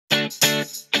Hey,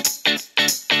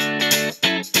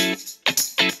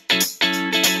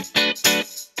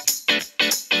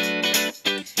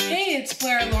 it's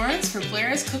Blair Lawrence for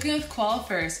Blair's Cooking with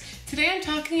Qualifirst. Today I'm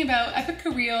talking about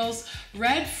Epicurreal's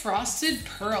Red Frosted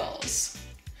Pearls.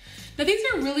 Now these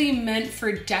are really meant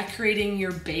for decorating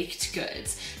your baked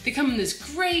goods. They come in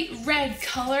this great red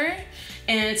color,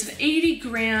 and it's an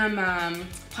 80-gram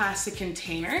plastic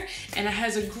container, and it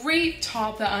has a great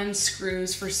top that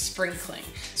unscrews for sprinkling.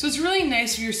 So it's really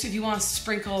nice if you want to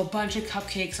sprinkle a bunch of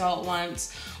cupcakes all at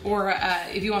once, or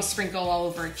if you want to sprinkle all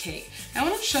over a cake. Now I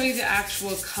want to show you the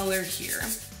actual color here.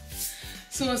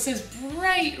 So it says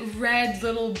bright red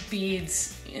little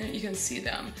beads, you can see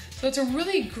them. So it's a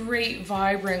really great,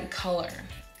 vibrant color.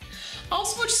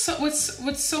 Also,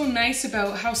 what's so nice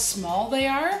about how small they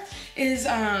are is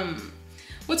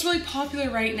what's really popular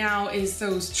right now is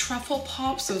those truffle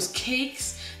pops, those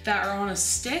cakes that are on a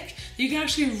stick. You can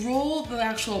actually roll the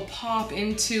actual pop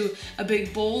into a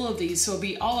big bowl of these, so it'll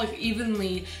be all like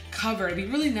evenly covered. It'd be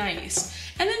really nice.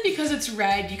 And then because it's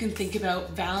red, you can think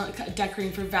about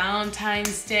decorating for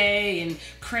Valentine's Day and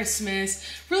Christmas.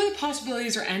 Really, the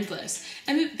possibilities are endless.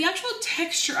 And the actual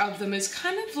texture of them is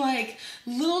kind of like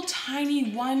little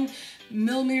tiny 1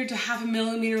 millimeter to half a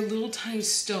millimeter little tiny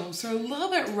stones. They're a little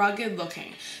bit rugged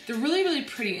looking. They're really, really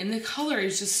pretty, and the color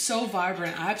is just so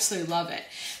vibrant. I absolutely love it.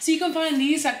 So you can find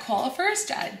these at Qualifirst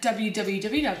at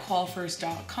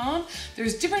www.qualifirst.com.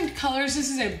 There's different colors. This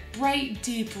is a bright,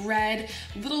 deep red,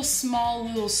 little small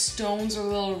little stones or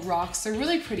little rocks. They're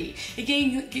really pretty.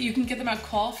 Again, you can get them at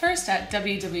Qualifirst at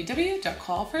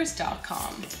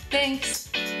www.qualifirst.com. Thanks.